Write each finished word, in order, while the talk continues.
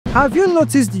Have you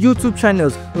noticed YouTube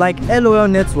channels like LOL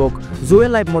Network, Zoe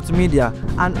Live Multimedia,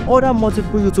 and other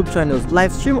multiple YouTube channels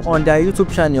live stream on their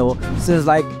YouTube channel since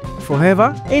like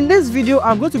forever? In this video,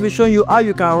 I'm going to be showing you how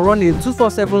you can run a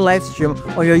 247 live stream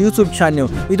on your YouTube channel.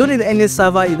 You don't need any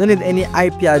server, you don't need any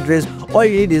IP address. All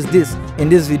you need is this in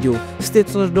this video. Stay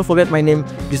tuned. Don't forget my name,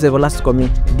 this is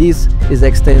Yolocast. This is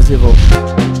Extensible.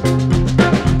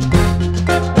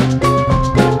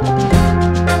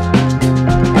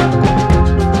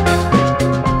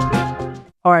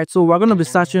 Alright, so we're going to be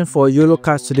searching for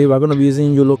Yolocast today. We're going to be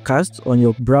using Yolocast on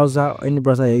your browser, any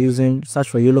browser you're using.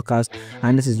 Search for Yolocast,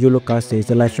 and this is Yolocast.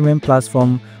 It's a live streaming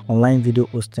platform, online video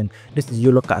hosting. This is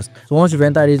Yolocast. So once you've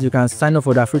entered this, you can sign up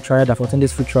for that free trial, that 14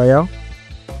 days free trial.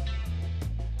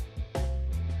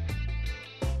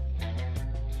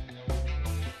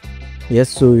 Yes,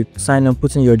 so you sign up,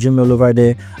 put in your Gmail over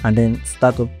there, and then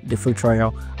start up the free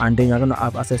trial, and then you're gonna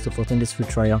have access to 14 days free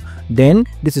trial. Then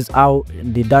this is how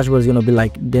the dashboard is gonna be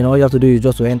like. Then all you have to do is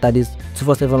just to enter this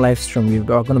 247 live stream. You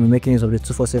are gonna be making use of the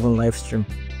 247 live stream.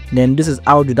 Then this is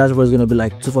how the dashboard is gonna be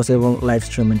like 247 live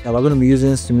streaming. Now we're gonna be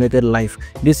using simulated live.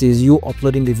 This is you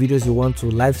uploading the videos you want to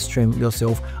live stream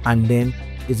yourself, and then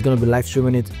it's gonna be live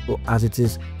streaming it as it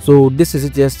is. So this is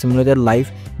it, just simulated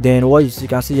live. Then what you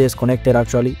can see here is connected.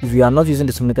 Actually, if you are not using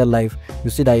the simulated live, you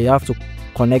see that you have to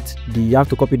connect you have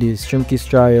to copy the stream key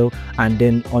trial, and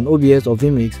then on OBS or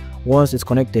vMix, once it's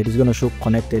connected, it's going to show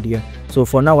connected here. So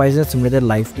for now, we're using simulated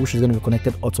live, which is going to be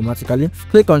connected automatically.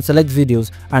 Click on select videos,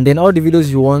 and then all the videos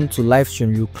you want to live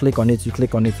stream, you click on it.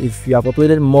 If you have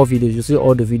uploaded more videos, you see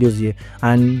all the videos here,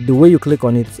 and the way you click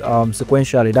on it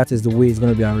sequentially, that is the way it's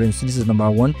going to be arranged. So this is number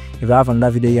 1. If I have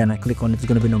another video here and I click on it, it's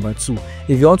going to be number 2.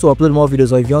 If you want to upload more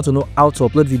videos, or if you want to know how to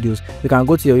upload videos, you can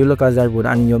go to your Yolocast dashboard,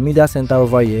 and in your media center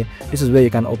over here, this is where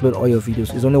you can upload all your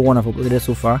videos. It's only one I've uploaded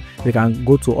so far. You can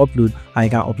go to upload, and you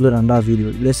can upload another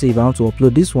video. Let's say if I want to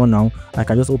upload this one now, I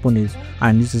can just open it,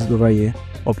 and this is over here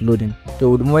uploading.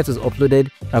 So the moment it's uploaded,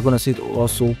 you're gonna see it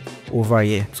also over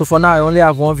here. So for now, I only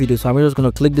have one video, so I'm just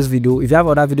gonna click this video. If you have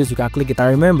other videos, you can click it,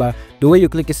 and remember, the way you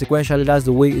click it sequentially, that's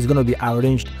the way it's gonna be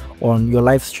arranged on your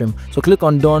live stream. So click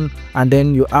on done, and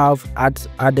then you have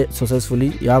added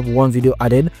successfully. You have one video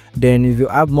added. Then if you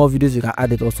have more videos, you can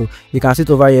add it also. You can see it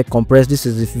over here, compressed. This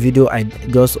is the video I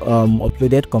just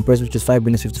uploaded, compressed, which is 5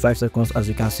 minutes 55 seconds. As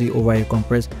you can see over here,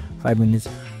 compressed 5 minutes.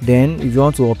 Then if you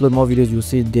want to upload more videos, you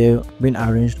see they're being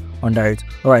arranged under it.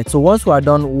 All right, so once we are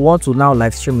done, we want to now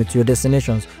live stream it to your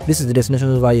destinations. This is the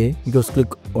destinations over here. You just click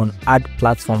on add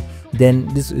platform.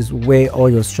 Then this is where all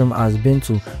your stream has been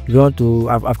to. If you want to,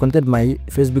 I've connected my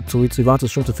Facebook to it. So if you want to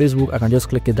stream to Facebook, I can just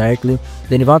click it directly.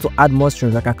 Then if I want to add more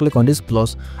streams, I can click on this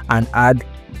plus and add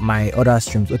my other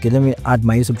streams. Okay, let me add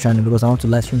my YouTube channel because I want to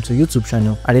live stream to YouTube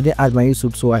channel. I didn't add my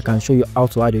YouTube, so I can show you how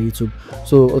to add your YouTube.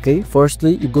 So okay,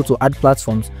 firstly you go to add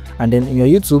platforms, and then in your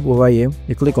YouTube over here,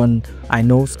 you click on I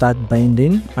know start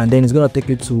binding, and then it's gonna take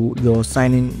you to your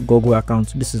sign in Google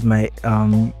account. This is my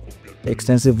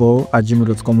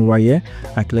extensible@gmail.com over here.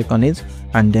 I click on it,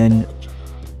 and then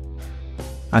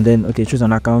okay, choose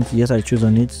an account. Yes, I choose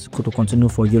on it. Go to continue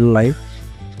for Yolo Live.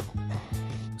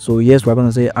 So yes, we're going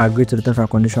to say agree to the terms and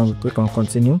conditions. We click on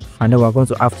continue, and then we're going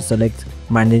to have to select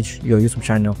manage your YouTube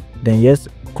channel. Then yes,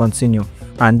 continue,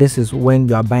 and this is when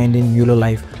you are binding Yolo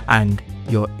Live and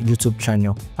your YouTube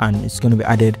channel, and it's going to be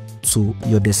added to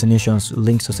your destinations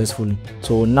link successfully.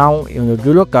 So now in your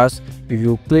Yolocast, if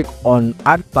you click on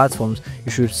add platforms,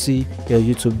 you should see your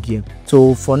YouTube gear.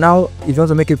 So for now, if you want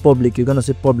to make it public, you're gonna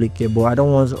say public here, but I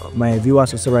don't want my viewers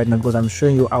to see right now because I'm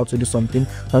showing you how to do something.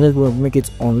 So I'm just going to make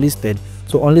it unlisted.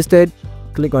 So unlisted,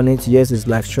 click on it. Yes, it's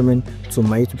live streaming to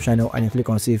my YouTube channel, and you click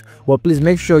on save. But please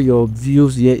make sure your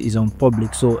views here is on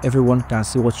public so everyone can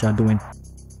see what you are doing.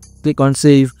 Click on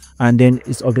save, and then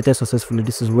it's updated successfully.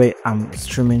 This is where I'm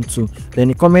streaming to. Then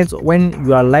the comments, when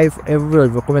you are live, every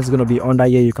of your comments is going to be under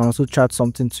here. You can also chat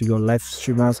something to your live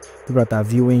streamers, people that are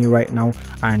viewing you right now,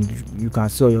 and you can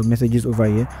see all your messages over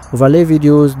here. Overlay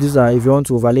videos, these are if you want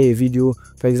to overlay a video.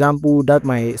 For example, that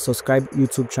my subscribe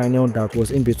YouTube channel that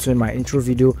was in between my intro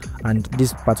video and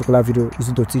this particular video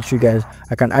using to teach you guys,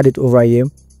 I can add it over here.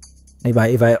 If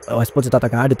I export it out, I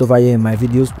can add it over here in my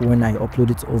videos when I upload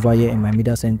it over here in my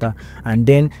media center. And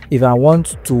then if I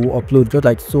want to upload, just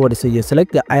like so what they say here,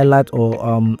 select the highlight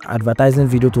or advertising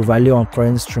video to value on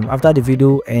current stream. After the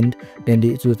video end, then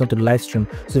it will turn to the live stream.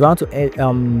 So if I want to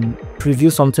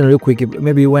preview something real quick,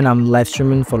 maybe when I'm live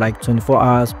streaming for like 24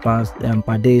 hours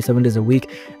per day, 7 days a week,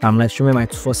 I'm live streaming my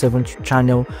 247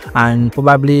 channel, and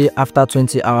probably after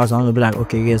 20 hours I want to be like,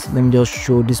 okay, yes, let me just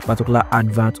show this particular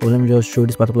advert, or let me just show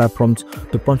this particular promo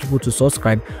prompt to prompt people to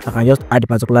subscribe, I can just add a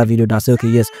particular video that say, okay,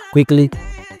 yes, quickly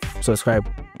subscribe,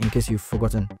 in case you've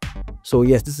forgotten. So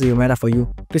yes, this is a reminder for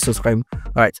you, please subscribe.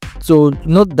 All right, so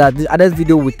note that the added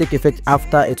video will take effect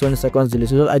after a 20 seconds delay.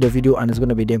 So just add your video and it's going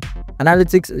to be there.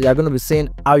 Analytics, you are going to be saying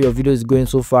how your video is going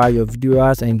so far, your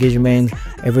viewers, engagement,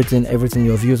 everything,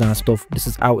 your views and stuff. This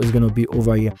is how it's going to be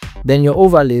over here. Then your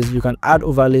overlays, you can add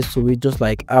overlays to it, just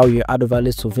like how you add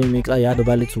overlays to Vimix, how you add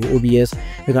overlays to OBS.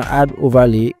 You can add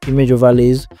overlay, image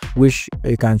overlays, which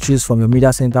you can choose from your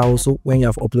media center also when you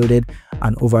have uploaded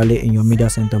an overlay in your media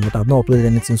center. But I've not uploaded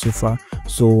anything so far,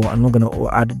 so I'm not going to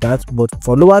add that. But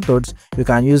for lower thirds, you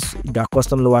can use the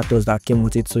custom lower thirds that came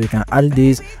with it. So you can add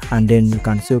this and then you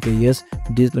can say, okay, yes,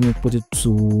 this, let me put it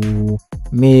to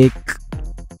make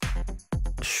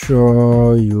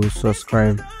sure you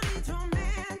subscribe.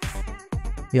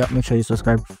 Yeah, make sure you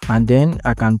subscribe, and then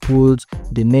I can put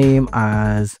the name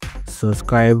as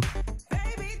subscribe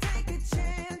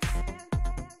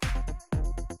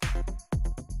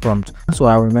prompt, so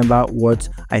I remember what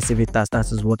I save it as.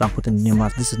 That is what I'm putting the name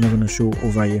as. This is not going to show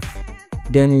over here.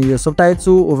 Then in your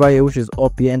subtitle over here, which is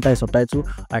up here, enter a subtitle.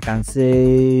 I can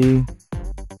say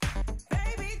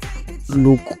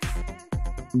look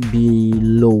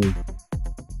below.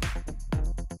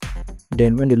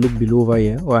 Then when they look below over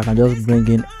here, or I can just bring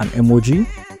in an emoji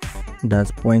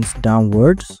that points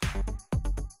downwards.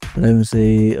 Let me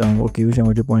say okay, which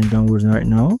emoji points downwards right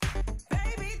now?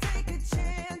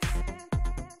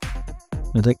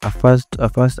 It's like a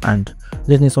first and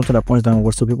let's need something that points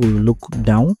downwards so people will look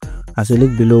down. As you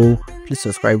look below, please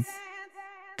subscribe.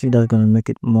 I think that's gonna make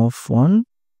it more fun.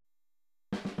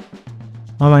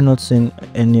 Why am I not seeing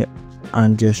any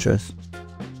hand gestures?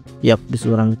 Yep, this is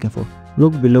what I'm looking for.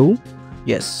 Look below.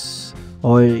 Yes.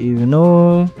 Or you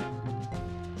know,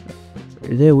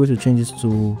 is there a way to change this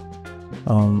to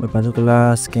a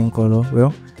particular skin color?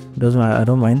 Well, doesn't matter, I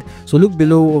don't mind. So look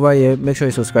below over here, make sure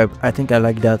you subscribe. I think I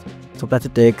like that.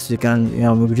 Subtitle text, you can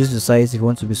reduce the size if you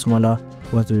want to be smaller,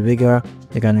 if you want to be bigger.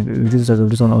 You can reduce the size of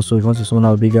this one also if you want to be smaller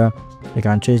or bigger. You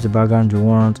can change the background you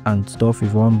want and stuff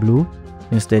if you want blue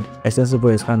instead. Extensible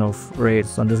is kind of red,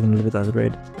 so I'm just going to leave it as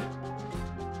red.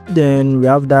 Then we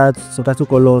have that subtitle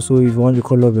color, so if you want the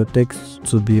color of your text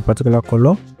to be a particular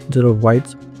color instead of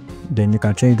white, then you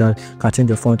can change that. You can change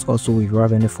the font also if you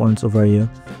have any fonts over here,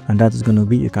 and that is going to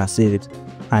be, you can save it.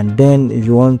 And then if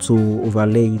you want to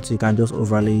overlay it, you can just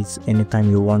overlay it anytime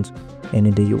you want,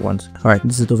 any day you want. All right,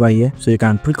 this is over here, so you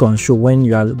can click on show. When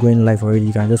you are going live already,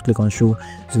 you can just click on show.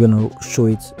 It's going to show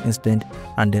it instant,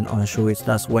 and then unshow it.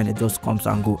 That's when it just comes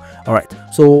and go. All right,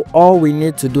 so all we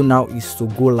need to do now is to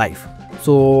go live.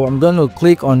 So I'm going to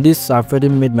click on this. I've already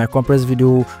made my compressed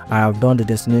video. I have done the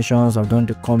destinations, I've done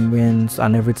the comments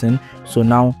and everything. So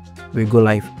now we go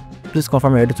live. Please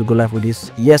confirm you're ready to go live with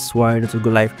this. Yes, we're ready to go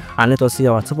live, and let us see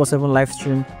our 247 live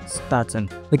stream starting.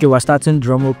 Okay, we're starting.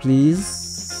 Drum roll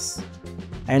please.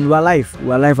 And we're live.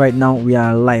 We're live right now. We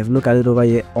are live. Look at it over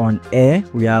here on air.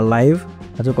 We are live.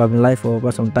 I think I've been live for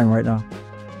quite some time right now.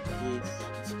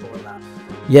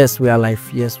 Yes, we are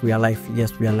live. Yes, we are live.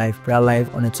 Yes, we are live. We are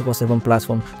live on a 247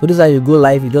 platform. So this is how you go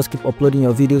live. You just keep uploading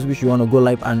your videos which you want to go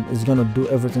live, and it's gonna do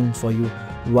everything for you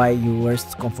while you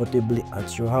rest comfortably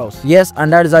at your house. Yes,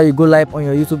 and that is how you go live on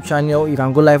your YouTube channel. You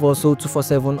can go live also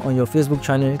 247 on your Facebook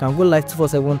channel. You can go live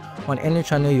 247 on any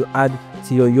channel you add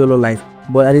to your YOLO Live.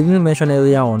 But I didn't mention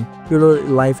earlier on, YOLO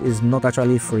Live is not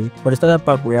actually free. For the starter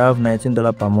pack, we have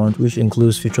 $19 per month, which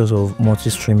includes features of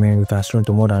multi-streaming. We can stream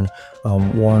to more than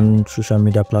one social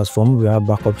media platform. We have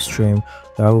backup stream.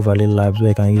 We have overlay labs where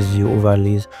you can use the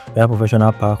overlays. We have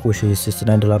professional pack, which is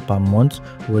 $69 per month.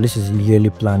 Well, this is a yearly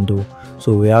plan though.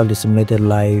 So we have the simulated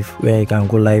live where you can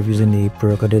go live using a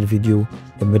pre-recorded video,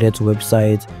 embedded to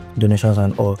websites, donations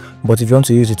and all. But if you want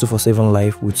to use the 247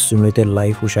 live with simulated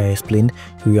live, which I explained,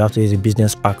 you have to use a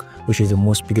business pack, which is the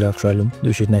most big actually,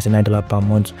 which is $99 per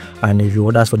month. And if you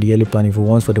order for the yearly plan, if you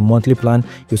want for the monthly plan,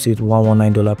 you see it's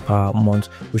 $119 per month,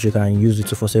 which you can use the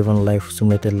 247 live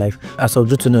simulated live. As of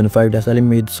June 2025, they actually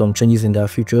made some changes in their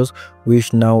features,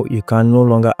 which now you can no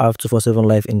longer have 247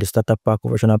 live in the starter pack,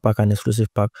 professional pack and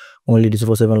exclusive pack. Only the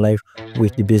 247 live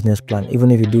with the business plan. Even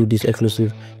if you do this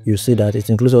exclusive, you see that it's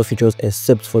inclusive of features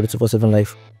except for the 247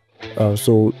 live.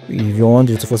 So if you want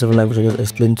the 247 live, which I just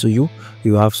explained to you,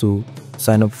 you have to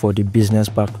sign up for the business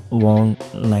pack,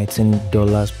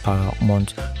 $119 per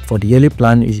month. For the yearly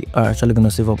plan, you are actually going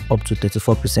to save up to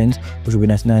 34%, which will be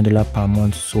 $99 per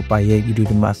month. So per year, you do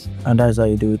the math, and that's how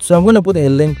you do it. So I'm going to put a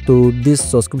link to this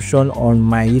subscription on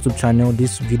my YouTube channel,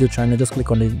 this video channel. Just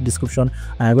click on the description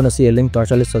and you're going to see a link to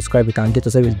actually subscribe. You can get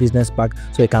yourself a business pack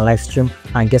so you can live stream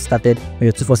and get started with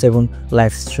your 247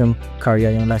 live stream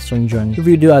career, your live stream journey. If the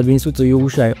video has been useful to you,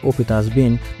 which I hope it has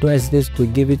been, don't hesitate to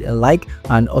give it a like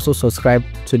and also subscribe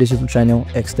to this YouTube channel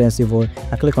extensive,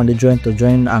 and click on the join to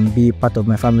join and be part of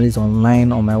my families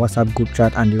online on my WhatsApp group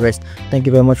chat and the rest. Thank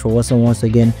you very much for watching once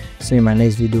again. See you in my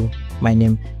next video. My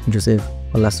name is Joseph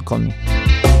Olasukomi.